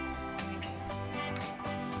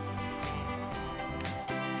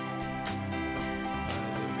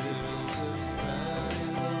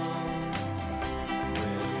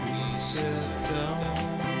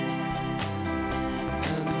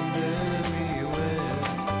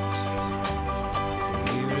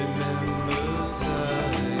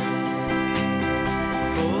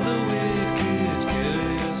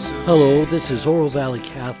Hello, this is Oro Valley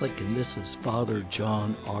Catholic, and this is Father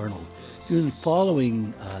John Arnold. You've been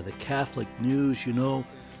following the Catholic news. You know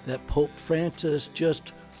that Pope Francis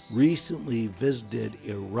just recently visited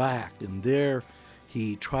Iraq, and there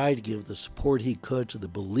he tried to give the support he could to the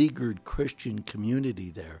beleaguered Christian community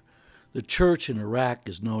there. The church in Iraq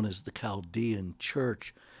is known as the Chaldean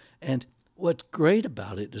Church, and what's great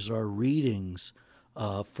about it is our readings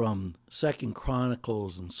from 2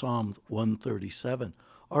 Chronicles and Psalm 137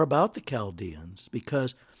 are about the Chaldeans,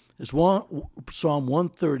 because as Psalm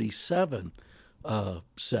 137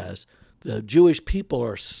 says, the Jewish people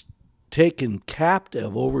are taken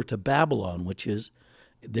captive over to Babylon, which is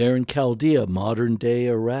there in Chaldea, modern-day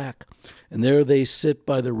Iraq. And there they sit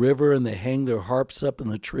by the river and they hang their harps up in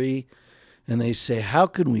the tree, and they say, how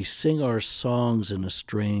can we sing our songs in a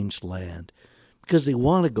strange land? Because they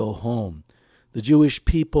want to go home. The Jewish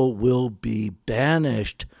people will be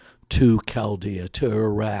banished to Chaldea, to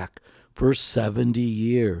Iraq, for 70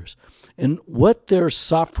 years. And what they're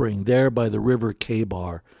suffering there by the river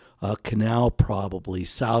Khabar, a canal probably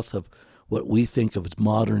south of what we think of as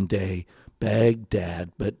modern-day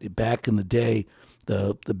Baghdad, but back in the day,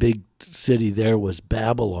 the big city there was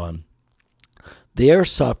Babylon. They are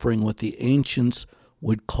suffering what the ancients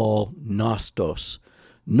would call nostos.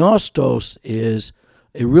 Nostos is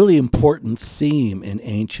a really important theme in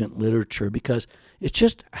ancient literature because it's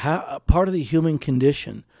just part of the human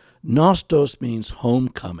condition. Nostos means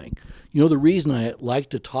homecoming. You know, the reason I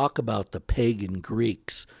like to talk about the pagan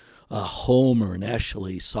Greeks, Homer and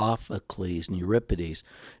Aeschylus, Sophocles and Euripides,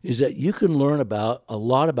 is that you can learn a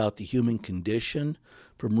lot about the human condition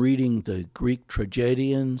from reading the Greek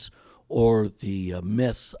tragedians or the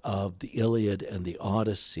myths of the Iliad and the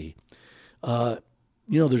Odyssey.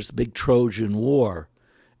 There's the big Trojan War.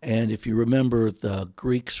 And if you remember, the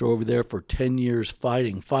Greeks are over there for 10 years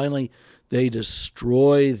fighting. Finally, they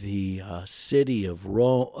destroy the city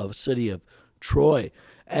of Troy.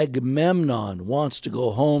 Agamemnon wants to go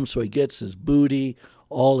home, so he gets his booty,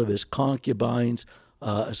 all of his concubines,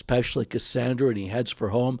 especially Cassandra, and he heads for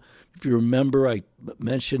home. If you remember, I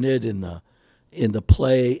mentioned it in the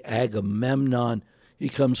play Agamemnon. He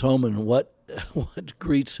comes home, and what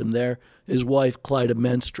greets him there? His wife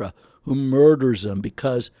Clytemnestra, who murders him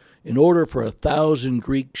because in order for 1,000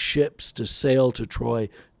 Greek ships to sail to Troy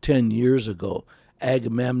 10 years ago,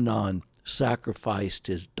 Agamemnon sacrificed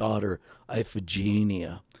his daughter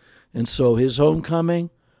Iphigenia. And so his homecoming,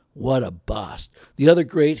 what a bust. The other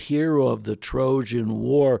great hero of the Trojan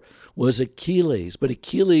War was Achilles, but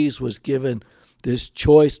Achilles was given this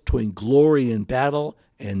choice between glory in battle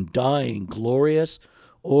and dying glorious,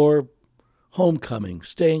 or homecoming,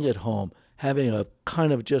 staying at home, having a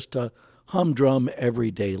kind of just a humdrum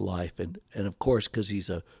everyday life. And of course, because he's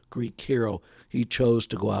a Greek hero, he chose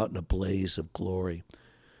to go out in a blaze of glory.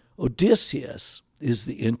 Odysseus is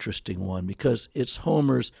the interesting one because it's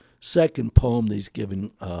Homer's second poem that he's given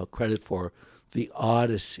credit for, the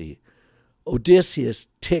Odyssey. Odysseus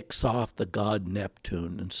ticks off the god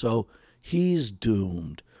Neptune, and so he's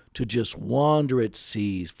doomed to just wander at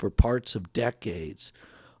seas for parts of decades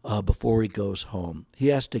before he goes home. He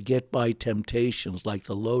has to get by temptations like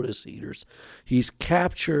the lotus eaters. He's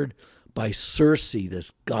captured by Circe,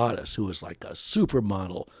 this goddess who is like a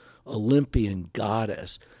supermodel Olympian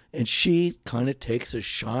goddess, and she kind of takes a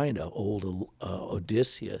shine to old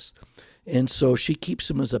Odysseus. And so she keeps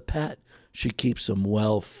him as a pet. She keeps him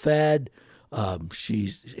well fed. She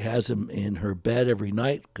has him in her bed every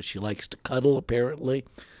night because she likes to cuddle, apparently.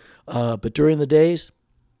 But during the days,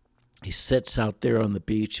 he sits out there on the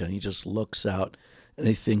beach and he just looks out and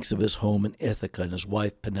he thinks of his home in Ithaca and his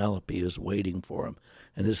wife Penelope is waiting for him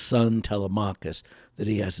and his son Telemachus that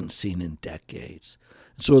he hasn't seen in decades.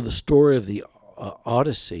 And so the story of the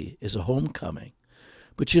Odyssey is a homecoming.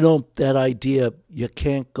 But you know, that idea, you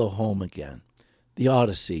can't go home again. The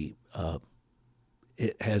Odyssey,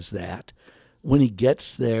 it has that. When he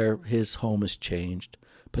gets there, his home is changed.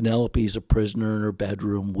 Penelope's a prisoner in her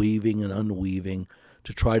bedroom, weaving and unweaving,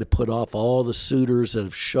 to try to put off all the suitors that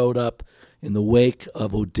have showed up in the wake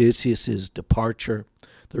of Odysseus' departure.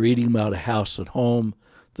 They're eating him out of house and home.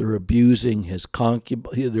 They're abusing his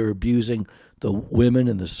concubine. They're abusing the women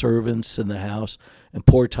and the servants in the house. And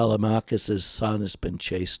poor Telemachus' son has been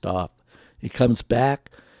chased off. He comes back,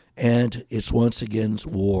 and it's once again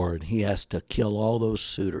war, and he has to kill all those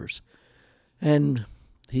suitors. And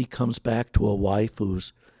he comes back to a wife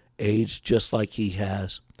who's aged just like he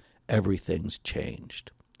has. Everything's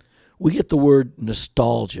changed. We get the word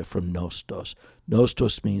nostalgia from nostos.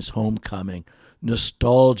 Nostos means homecoming.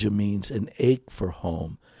 Nostalgia means an ache for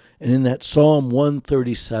home. And in that Psalm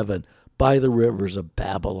 137, by the rivers of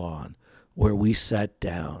Babylon, where we sat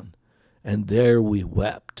down, and there we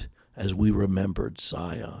wept as we remembered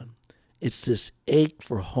Zion. It's this ache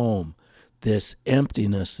for home, this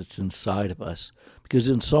emptiness that's inside of us. Because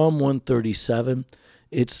in Psalm 137,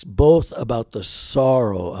 it's both about the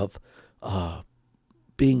sorrow of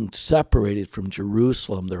being separated from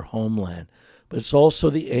Jerusalem, their homeland, but it's also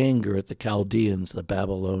the anger at the Chaldeans, the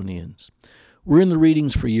Babylonians. We're in the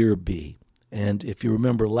readings for year B, and if you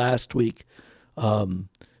remember last week,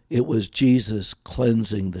 it was Jesus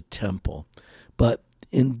cleansing the temple. But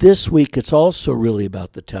in this week, it's also really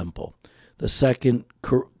about the temple. The second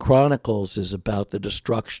Chronicles is about the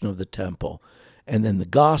destruction of the temple, and then the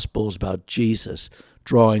Gospel is about Jesus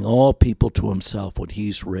drawing all people to himself when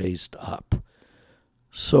he's raised up.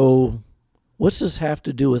 So what's this have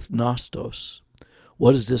to do with Nostos?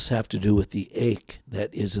 What does this have to do with the ache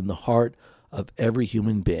that is in the heart of every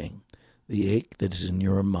human being, the ache that is in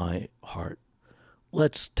your and my heart?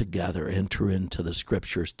 Let's together enter into the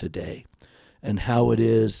scriptures today and how it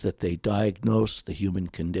is that they diagnose the human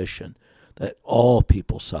condition that all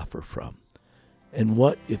people suffer from. And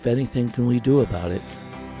what, if anything, can we do about it?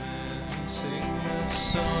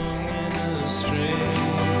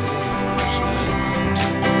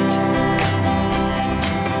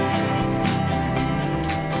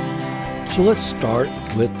 So let's start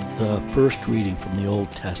with the first reading from the Old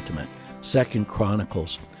Testament, 2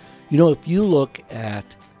 Chronicles. You know, if you look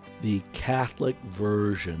at the Catholic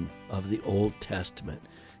version of the Old Testament,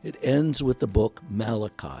 it ends with the book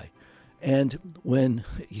Malachi. And when,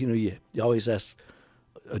 you always ask,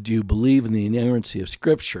 do you believe in the inerrancy of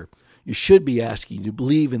Scripture? You should be asking, do you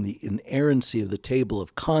believe in the inerrancy of the table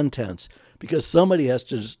of contents? Because somebody has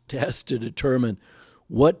to determine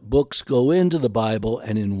what books go into the Bible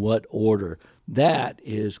and in what order. That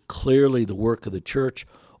is clearly the work of the church,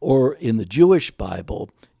 or in the Jewish Bible,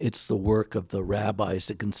 it's the work of the rabbis,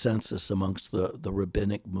 the consensus amongst the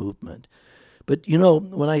rabbinic movement. But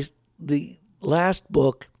the last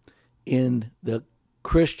book in the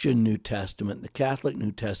Christian New Testament, the Catholic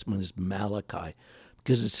New Testament, is Malachi,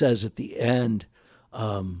 because it says at the end,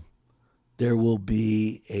 there will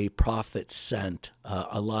be a prophet sent.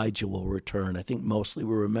 Elijah will return. I think mostly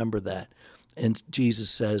we remember that. And Jesus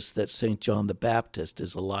says that St. John the Baptist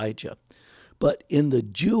is Elijah. But in the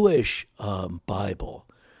Jewish Bible,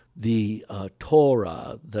 the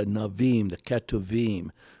Torah, the Navim, the Ketuvim,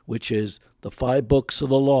 which is the 5 books of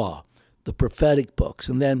the law, the prophetic books,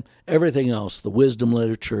 and then everything else, the wisdom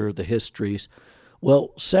literature, the histories. Well,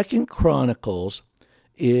 2 Chronicles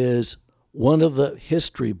is one of the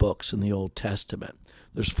history books in the Old Testament.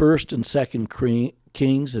 There's 1st and 2nd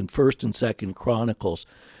Kings and 1st and 2nd Chronicles,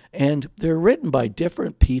 and they're written by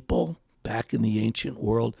different people back in the ancient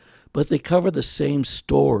world, but they cover the same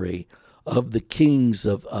story of the kings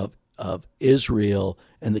of Israel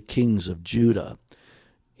and the kings of Judah.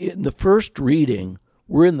 In the first reading,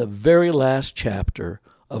 we're in the very last chapter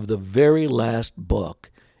of the very last book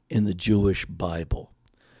in the Jewish Bible.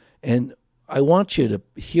 And I want you to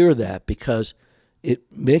hear that because it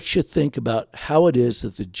makes you think about how it is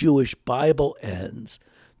that the Jewish Bible ends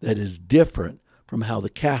that is different from how the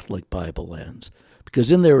Catholic Bible ends.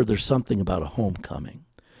 Because in there's something about a homecoming.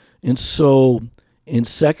 And so in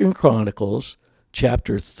 2 Chronicles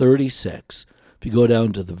chapter 36, if you go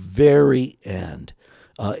down to the very end,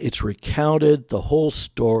 it's recounted the whole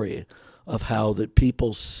story of how that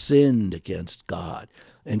people sinned against God.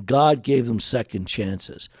 And God gave them second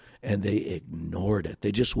chances. And they ignored it.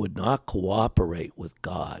 They just would not cooperate with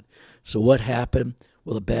God. So what happened?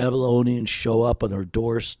 Well, the Babylonians show up on their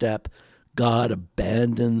doorstep. God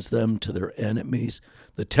abandons them to their enemies.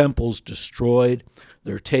 The temple's destroyed.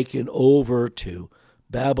 They're taken over to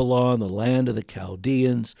Babylon, the land of the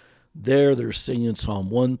Chaldeans. There they're singing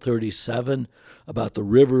Psalm 137 about the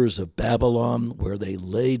rivers of Babylon where they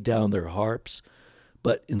laid down their harps.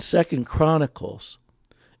 But in 2 Chronicles,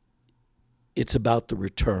 it's about the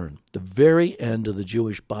return. The very end of the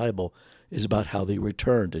Jewish Bible is about how they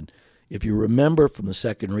returned. And if you remember from the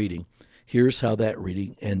second reading, here's how that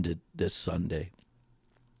reading ended this Sunday.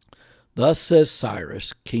 Thus says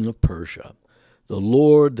Cyrus, king of Persia, the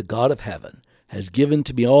Lord, the God of heaven, has given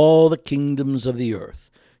to me all the kingdoms of the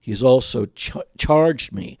earth. He has also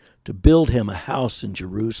charged me to build him a house in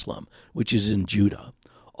Jerusalem, which is in Judah.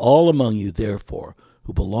 All among you, therefore,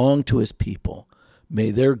 who belong to his people, may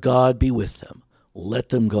their God be with them. Let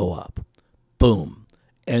them go up. Boom.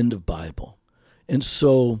 End of Bible. And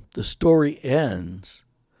so the story ends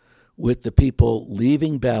with the people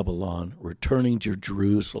leaving Babylon, returning to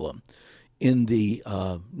Jerusalem. In the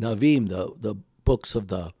Navim, the books of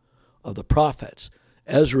the prophets,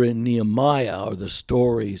 Ezra and Nehemiah are the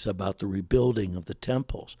stories about the rebuilding of the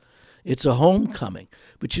temples. It's a homecoming.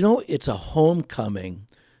 But you know, it's a homecoming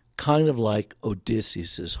kind of like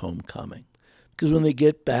Odysseus' homecoming. Because when they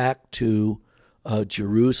get back to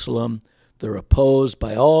Jerusalem, they're opposed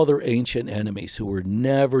by all their ancient enemies who were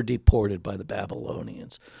never deported by the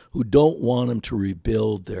Babylonians, who don't want them to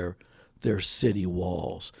rebuild their city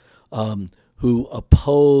walls, who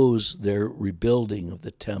oppose their rebuilding of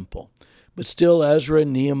the temple. But still, Ezra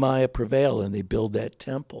and Nehemiah prevail, and they build that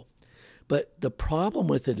temple. But the problem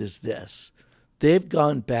with it is this. They've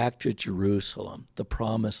gone back to Jerusalem, the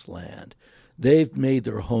promised land. They've made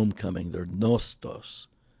their homecoming, their nostos.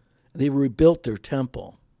 They've rebuilt their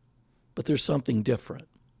temple. But there's something different.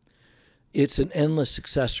 It's an endless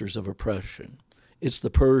successors of oppression. It's the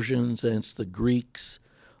Persians and it's the Greeks.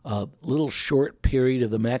 A little short period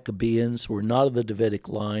of the Maccabees who are not of the Davidic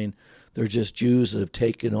line. They're just Jews that have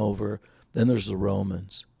taken over. Then there's the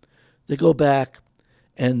Romans. They go back,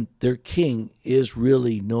 and their king is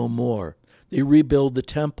really no more. They rebuild the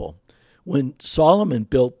temple. When Solomon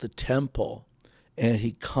built the temple and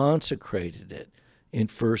he consecrated it in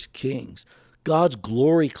 1 Kings, God's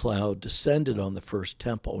glory cloud descended on the first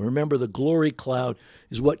temple. Remember, the glory cloud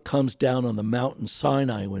is what comes down on the mountain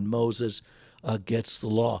Sinai when Moses gets the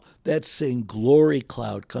law. That same glory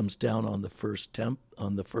cloud comes down on the first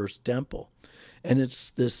temple. And it's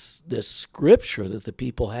this scripture that the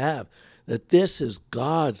people have, that this is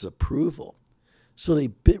God's approval. So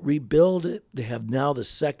they rebuild it. They have now the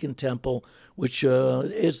second temple, which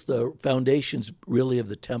is the foundations really of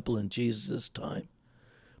the temple in Jesus' time.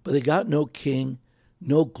 But they got no king,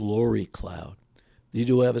 no glory cloud. They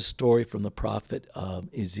do have a story from the prophet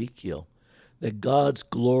Ezekiel that God's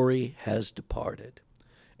glory has departed.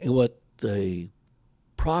 And what the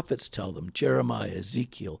prophets tell them, Jeremiah,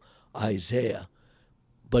 Ezekiel, Isaiah,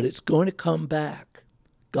 but it's going to come back.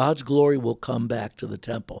 God's glory will come back to the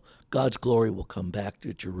temple. God's glory will come back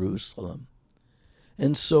to Jerusalem.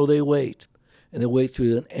 And so they wait. And they wait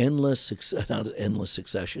through not an endless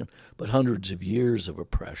succession, but hundreds of years of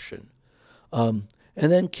oppression. And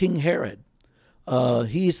then King Herod.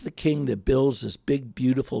 He's the king that builds this big,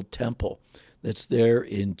 beautiful temple that's there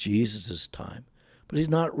in Jesus' time. But he's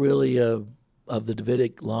not really of the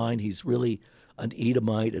Davidic line. He's really an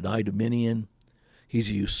Edomite, an Idumean. He's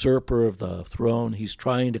a usurper of the throne. He's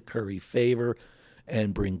trying to curry favor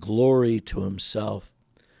and bring glory to himself.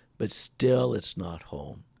 But still, it's not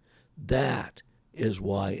home. That is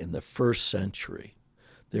why in the first century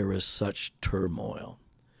there is such turmoil.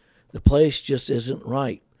 The place just isn't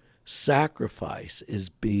right. Sacrifice is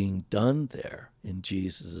being done there in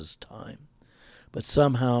Jesus' time. But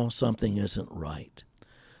somehow something isn't right.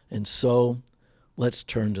 And so let's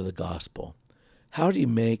turn to the gospel. How do you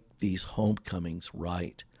make these homecomings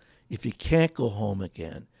right if you can't go home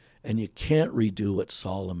again and you can't redo what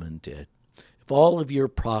Solomon did? If all of your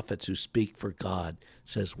prophets who speak for God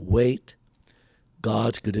says, wait,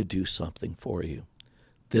 God's going to do something for you.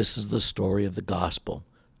 This is the story of the gospel,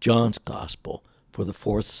 John's gospel, for the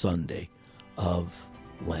fourth Sunday of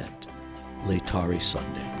Lent, Laetare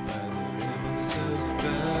Sunday. By the rivers of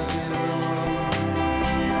Babylon,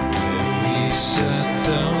 where he sat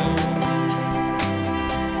down,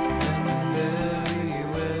 and there he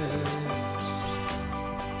wept.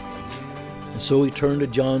 And so we turn to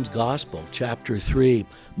John's gospel, chapter 3,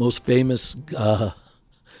 most famous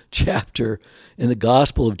chapter in the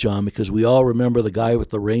Gospel of John, because we all remember the guy with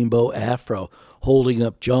the rainbow afro holding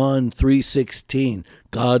up John 3:16.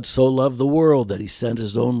 God so loved the world that he sent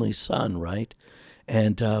his only son, right?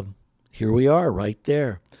 And here we are right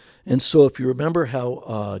there. And so if you remember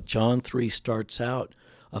how John 3 starts out,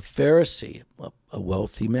 a Pharisee, a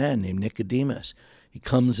wealthy man named Nicodemus, he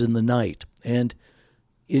comes in the night. And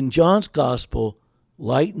in John's Gospel,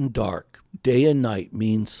 light and dark, day and night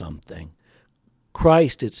means something.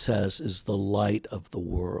 Christ, it says, is the light of the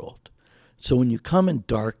world. So when you come in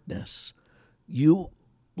darkness, you,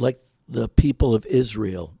 like the people of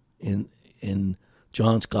Israel in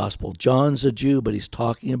John's gospel, John's a Jew, but he's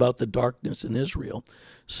talking about the darkness in Israel.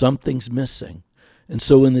 Something's missing. And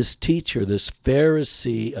so when this teacher, this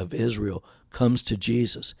Pharisee of Israel, comes to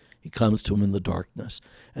Jesus, he comes to him in the darkness.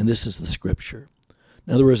 And this is the scripture.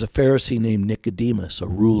 Now, there was a Pharisee named Nicodemus, a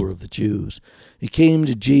ruler of the Jews. He came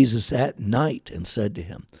to Jesus at night and said to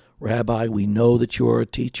him, Rabbi, we know that you are a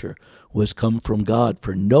teacher who has come from God,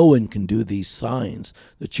 for no one can do these signs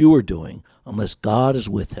that you are doing unless God is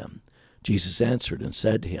with him. Jesus answered and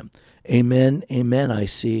said to him, Amen, amen, I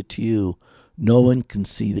say to you, no one can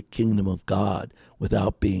see the kingdom of God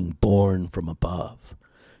without being born from above.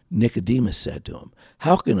 Nicodemus said to him,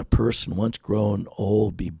 How can a person once grown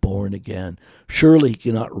old be born again? Surely he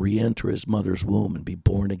cannot re-enter his mother's womb and be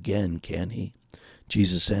born again, can he?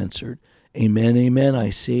 Jesus answered, Amen, amen,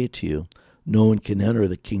 I say to you, no one can enter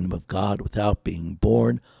the kingdom of God without being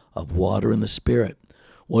born of water and the Spirit.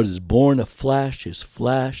 What is born of flesh is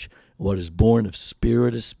flesh, and what is born of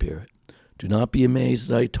spirit is spirit. Do not be amazed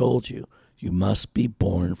that I told you, you must be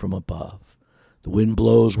born from above. The wind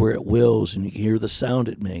blows where it wills, and you hear the sound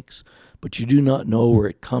it makes, but you do not know where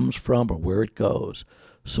it comes from or where it goes.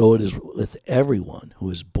 So it is with everyone who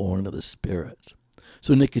is born of the Spirit.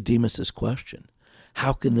 So Nicodemus' question,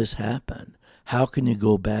 how can this happen? How can you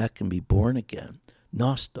go back and be born again?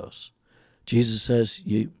 Nostos. Jesus says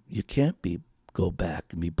you can't go back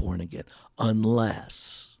and be born again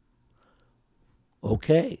unless.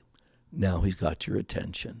 Okay, now he's got your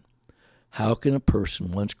attention. How can a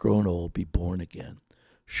person once grown old be born again?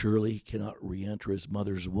 Surely he cannot re-enter his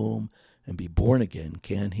mother's womb and be born again,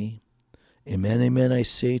 can he? Amen, amen, I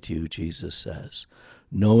say to you, Jesus says,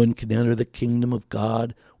 no one can enter the kingdom of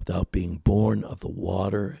God without being born of the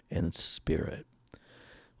water and Spirit.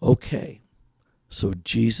 Okay, so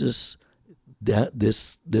Jesus,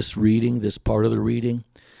 this reading, this part of the reading,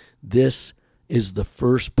 this is the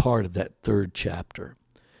first part of that third chapter.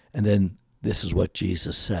 And then this is what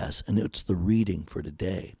Jesus says, and it's the reading for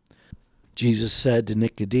today. Jesus said to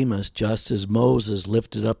Nicodemus, just as Moses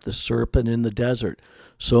lifted up the serpent in the desert,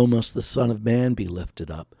 so must the Son of Man be lifted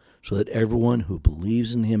up, so that everyone who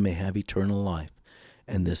believes in him may have eternal life.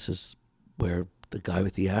 And this is where the guy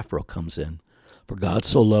with the afro comes in. For God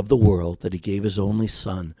so loved the world that he gave his only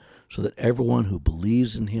Son, so that everyone who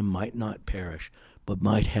believes in him might not perish, but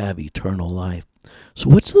might have eternal life. So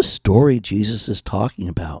what's the story Jesus is talking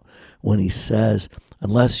about when he says,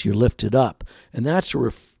 unless you're lifted up? And that's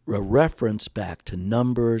a reference back to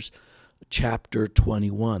Numbers chapter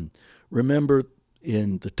 21. Remember,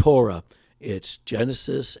 in the Torah, it's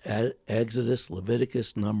Genesis, Exodus,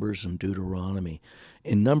 Leviticus, Numbers, and Deuteronomy.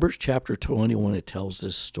 In Numbers chapter 21, it tells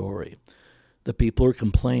this story. The people are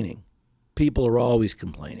complaining. People are always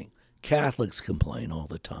complaining. Catholics complain all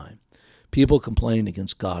the time. People complained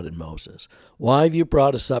against God and Moses. Why have you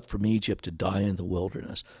brought us up from Egypt to die in the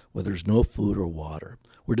wilderness where there's no food or water?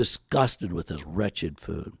 We're disgusted with this wretched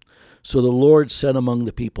food. So the Lord sent among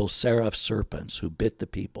the people seraph serpents who bit the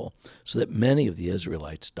people, so that many of the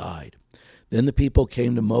Israelites died. Then the people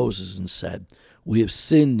came to Moses and said, we have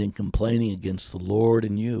sinned in complaining against the Lord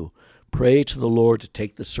and you. Pray to the Lord to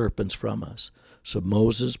take the serpents from us. So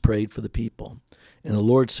Moses prayed for the people. And the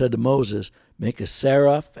Lord said to Moses, make a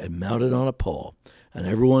seraph and mount it on a pole, and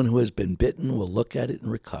everyone who has been bitten will look at it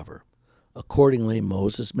and recover. Accordingly,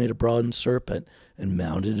 Moses made a bronze serpent and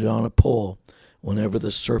mounted it on a pole. Whenever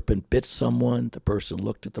the serpent bit someone, the person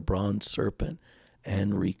looked at the bronze serpent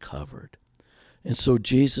and recovered. And so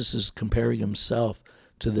Jesus is comparing himself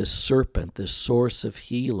to this serpent, this source of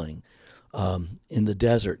healing in the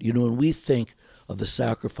desert. You know, when we think of the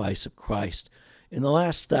sacrifice of Christ, in the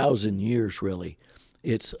last 1,000 years, really,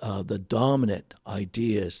 it's the dominant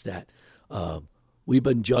idea is that we've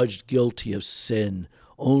been judged guilty of sin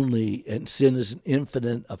only, and sin is an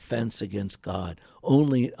infinite offense against God.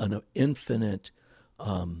 Only an infinite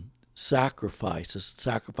sacrifice, a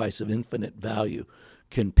sacrifice of infinite value,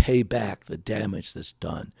 can pay back the damage that's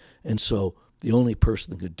done. And so the only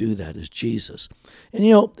person that could do that is Jesus. And,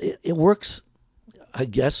 you know, it works, I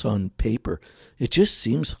guess, on paper. It just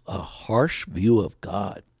seems a harsh view of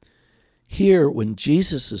God. Here, when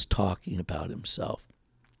Jesus is talking about himself,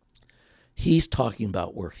 he's talking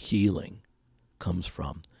about where healing comes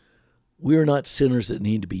from. We are not sinners that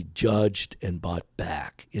need to be judged and bought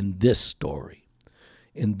back in this story.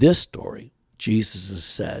 In this story, Jesus has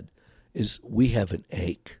said, is we have an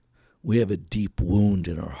ache. We have a deep wound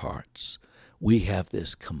in our hearts. We have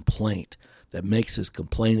this complaint that makes us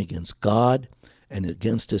complain against God and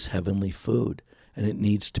against his heavenly food, and it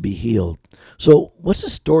needs to be healed. So what's the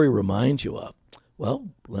story remind you of? Well,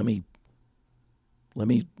 let me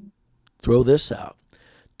throw this out.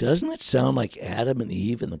 Doesn't it sound like Adam and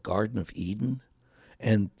Eve in the Garden of Eden?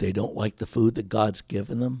 And they don't like the food that God's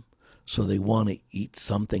given them, so they want to eat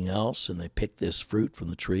something else, and they pick this fruit from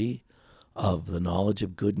the tree of the knowledge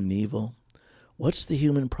of good and evil. What's the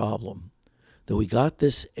human problem? That we got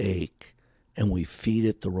this ache, and we feed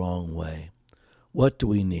it the wrong way. What do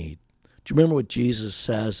we need? Do you remember what Jesus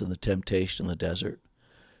says in the temptation in the desert?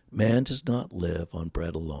 Man does not live on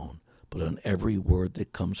bread alone, but on every word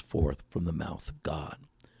that comes forth from the mouth of God.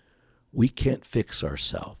 We can't fix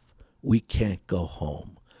ourselves. We can't go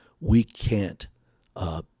home. We can't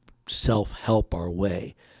self-help our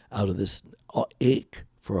way out of this ache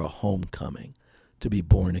for a homecoming, to be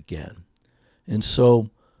born again. And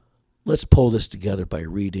so let's pull this together by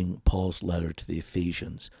reading Paul's letter to the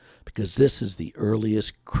Ephesians, because this is the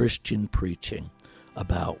earliest Christian preaching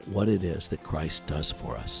about what it is that Christ does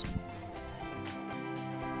for us.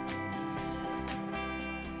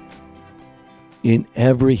 In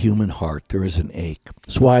every human heart, there is an ache.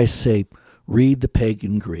 That's why I say read the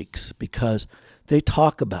pagan Greeks, because they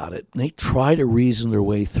talk about it and they try to reason their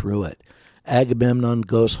way through it. Agamemnon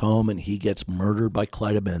goes home and he gets murdered by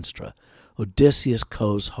Clytemnestra. Odysseus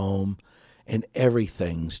goes home and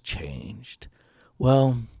everything's changed.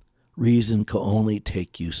 Well, reason can only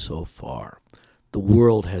take you so far. The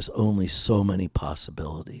world has only so many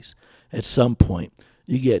possibilities. At some point,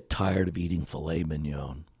 you get tired of eating filet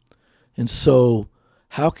mignon. And so,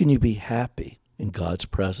 how can you be happy in God's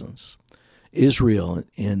presence? Israel,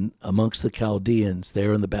 in amongst the Chaldeans,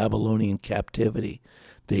 there in the Babylonian captivity,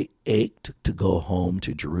 they ached to go home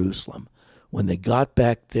to Jerusalem. When they got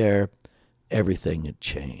back there, everything had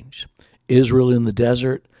changed. Israel in the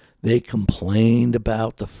desert, they complained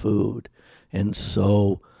about the food, and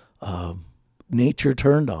so nature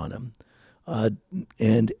turned on them,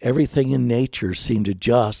 and everything in nature seemed to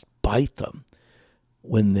just bite them.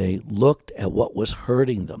 When they looked at what was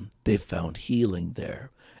hurting them, they found healing there.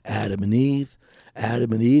 Adam and Eve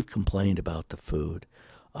complained about the food,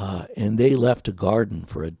 and they left a garden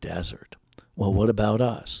for a desert. Well, what about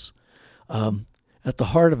us? At the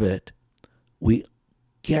heart of it, we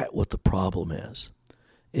get what the problem is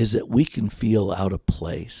that we can feel out of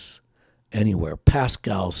place anywhere.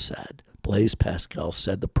 Blaise Pascal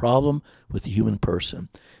said, the problem with the human person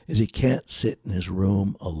is he can't sit in his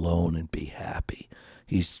room alone and be happy.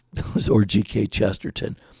 Or G.K.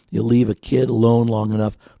 Chesterton, you leave a kid alone long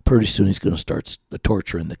enough, pretty soon he's going to start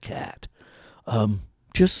torturing the cat.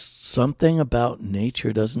 Just something about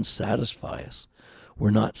nature doesn't satisfy us.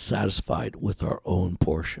 We're not satisfied with our own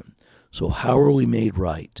portion. So how are we made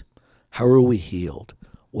right? How are we healed?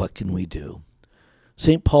 What can we do?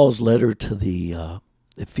 St. Paul's letter to the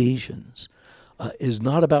Ephesians is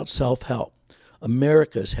not about self-help.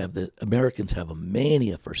 Americans have a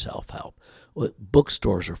mania for self-help.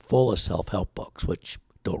 Bookstores are full of self-help books, which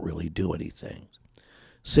don't really do anything.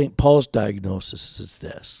 St. Paul's diagnosis is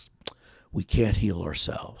this: we can't heal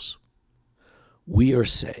ourselves. We are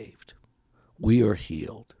saved. We are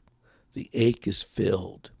healed. The ache is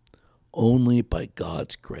filled only by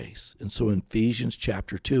God's grace. And so in Ephesians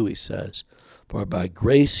chapter 2, he says, for by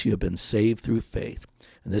grace you have been saved through faith.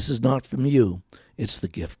 And this is not from you, it's the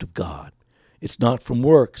gift of God. It's not from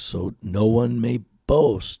works, so no one may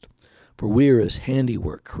boast. For we are his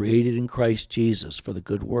handiwork, created in Christ Jesus for the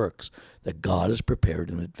good works that God has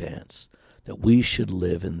prepared in advance, that we should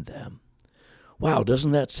live in them. Wow,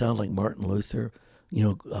 doesn't that sound like Martin Luther?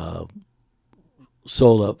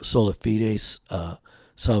 Sola fide,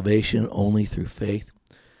 salvation only through faith.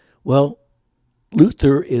 Well,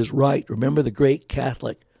 Luther is right. Remember the great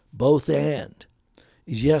Catholic, both and.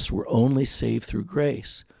 Is yes, we're only saved through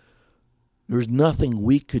grace. There's nothing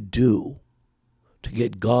we could do to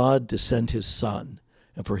get God to send his Son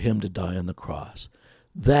and for him to die on the cross.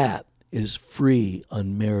 That is free,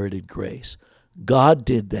 unmerited grace. God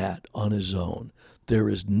did that on his own. There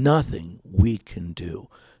is nothing we can do.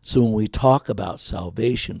 So when we talk about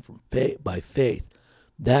salvation by faith,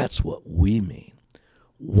 that's what we mean.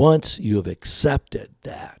 Once you have accepted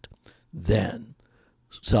that, then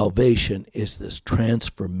salvation is this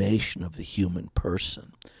transformation of the human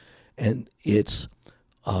person. And it's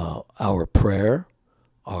our prayer,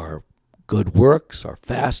 our good works, our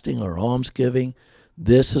fasting, our almsgiving.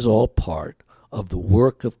 This is all part of the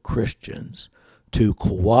work of Christians to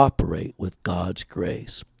cooperate with God's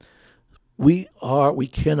grace. We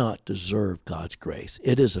cannot deserve God's grace.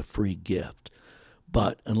 It is a free gift.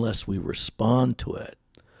 But unless we respond to it,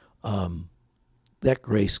 that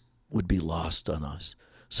grace would be lost on us.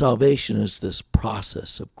 Salvation is this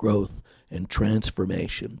process of growth and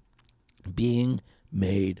transformation, being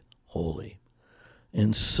made holy.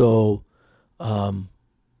 And so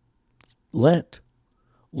Lent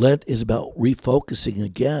is about refocusing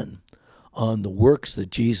again on the works that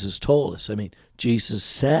Jesus told us. I mean, Jesus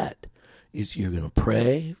said, you're going to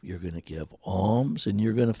pray, you're going to give alms, and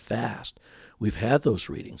you're going to fast. We've had those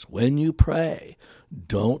readings. When you pray,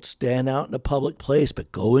 don't stand out in a public place,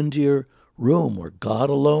 but go into your room where God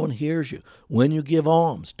alone hears you. When you give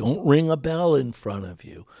alms, don't ring a bell in front of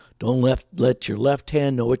you. Don't let your left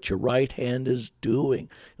hand know what your right hand is doing.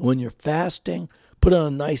 And when you're fasting, put on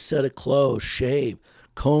a nice set of clothes, shave,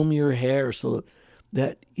 comb your hair so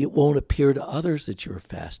that it won't appear to others that you're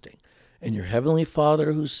fasting. And your heavenly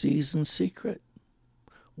Father who sees in secret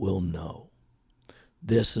will know.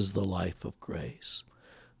 This is the life of grace.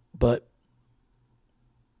 But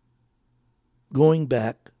going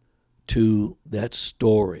back to that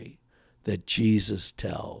story that Jesus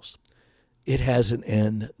tells, it has an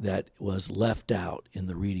end that was left out in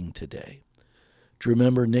the reading today. Do you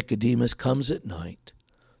remember Nicodemus comes at night?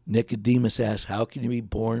 Nicodemus asks, how can you be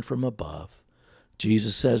born from above?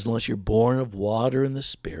 Jesus says, unless you're born of water and the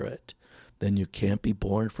Spirit, then you can't be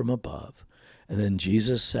born from above. And then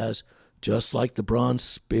Jesus says, just like the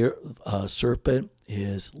bronze serpent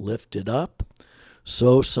is lifted up,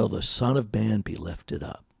 so shall the Son of Man be lifted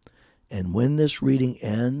up. And when this reading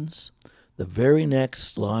ends, the very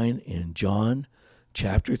next line in John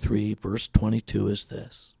chapter 3, verse 22 is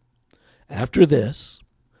this. After this,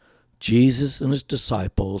 Jesus and his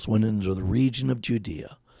disciples went into the region of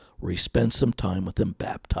Judea, where he spent some time with them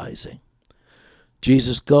baptizing.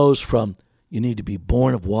 Jesus goes from, you need to be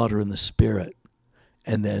born of water and the Spirit,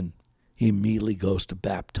 and then he immediately goes to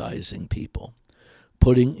baptizing people,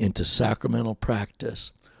 putting into sacramental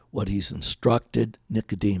practice what he's instructed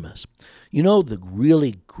Nicodemus. You know, the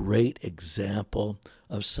really great example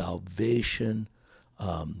of salvation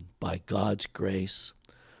by God's grace,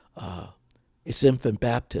 it's infant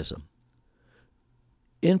baptism.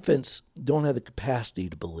 Infants don't have the capacity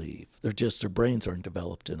to believe. Their brains aren't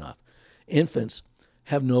developed enough. Infants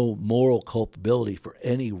have no moral culpability for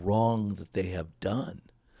any wrong that they have done.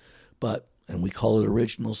 And we call it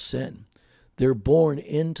original sin. They're born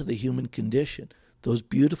into the human condition. Those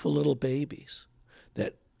beautiful little babies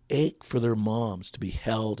that ache for their moms to be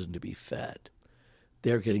held and to be fed.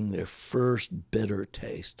 They're getting their first bitter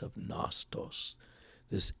taste of nostos,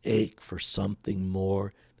 this ache for something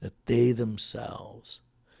more that they themselves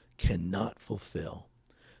cannot fulfill.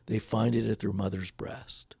 They find it at their mother's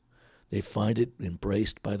breast. They find it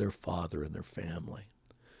embraced by their father and their family.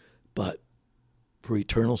 But for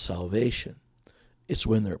eternal salvation, it's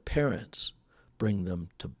when their parents bring them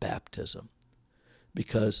to baptism.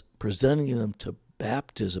 Because presenting them to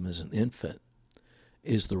baptism as an infant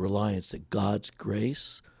is the reliance that God's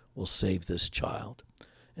grace will save this child.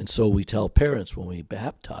 And so we tell parents when we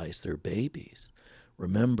baptize their babies,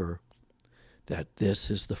 remember that this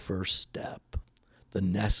is the first step, the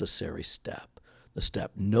necessary step, the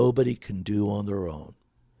step nobody can do on their own.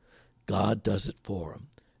 God does it for them.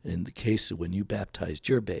 And in the case of when you baptized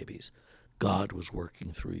your babies, God was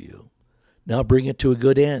working through you. Now bring it to a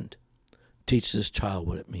good end. Teach this child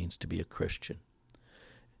what it means to be a Christian.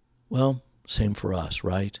 Well, same for us,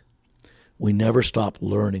 right? We never stop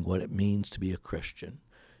learning what it means to be a Christian.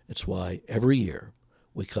 It's why every year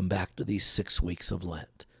we come back to these 6 weeks of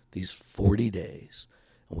Lent, these 40 days,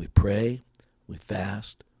 and we pray, we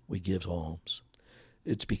fast, we give alms.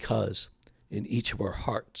 It's because in each of our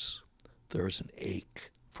hearts there is an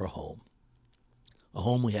ache for home, a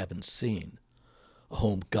home we haven't seen, a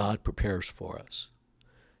home God prepares for us.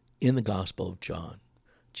 In the Gospel of John,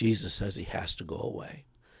 Jesus says he has to go away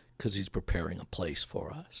because he's preparing a place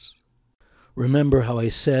for us. Remember how I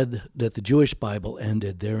said that the Jewish Bible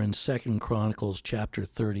ended there in 2 Chronicles chapter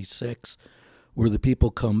 36, where the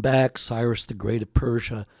people come back. Cyrus the Great of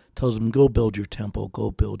Persia tells them, go build your temple,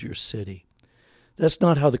 go build your city. That's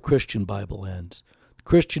not how the Christian Bible ends. The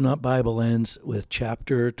Christian Bible ends with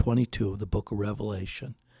chapter 22 of the book of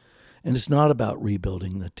Revelation. And it's not about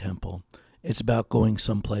rebuilding the temple. It's about going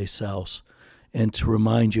someplace else. And to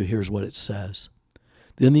remind you, here's what it says.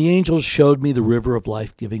 Then the angels showed me the river of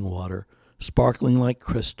life-giving water, sparkling like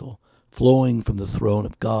crystal, flowing from the throne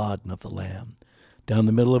of God and of the Lamb. Down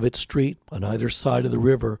the middle of its street, on either side of the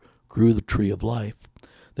river, grew the tree of life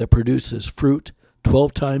that produces fruit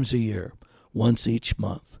 12 times a year, once each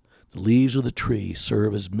month. The leaves of the tree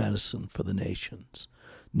serve as medicine for the nations.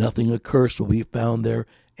 Nothing accursed will be found there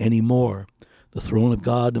any more. The throne of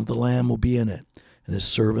God and of the Lamb will be in it, and his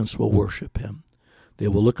servants will worship him. They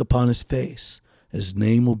will look upon his face, and his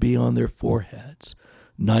name will be on their foreheads.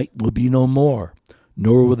 Night will be no more,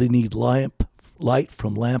 nor will they need light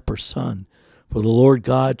from lamp or sun, for the Lord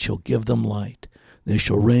God shall give them light. They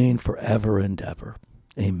shall reign forever and ever.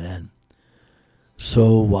 Amen.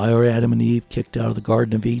 So why are Adam and Eve kicked out of the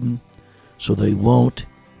Garden of Eden? So they won't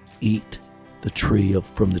eat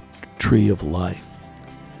from the tree of life.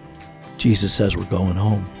 Jesus says we're going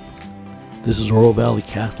home. This is Oro Valley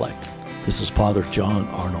Catholic. This is Father John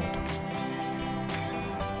Arnold.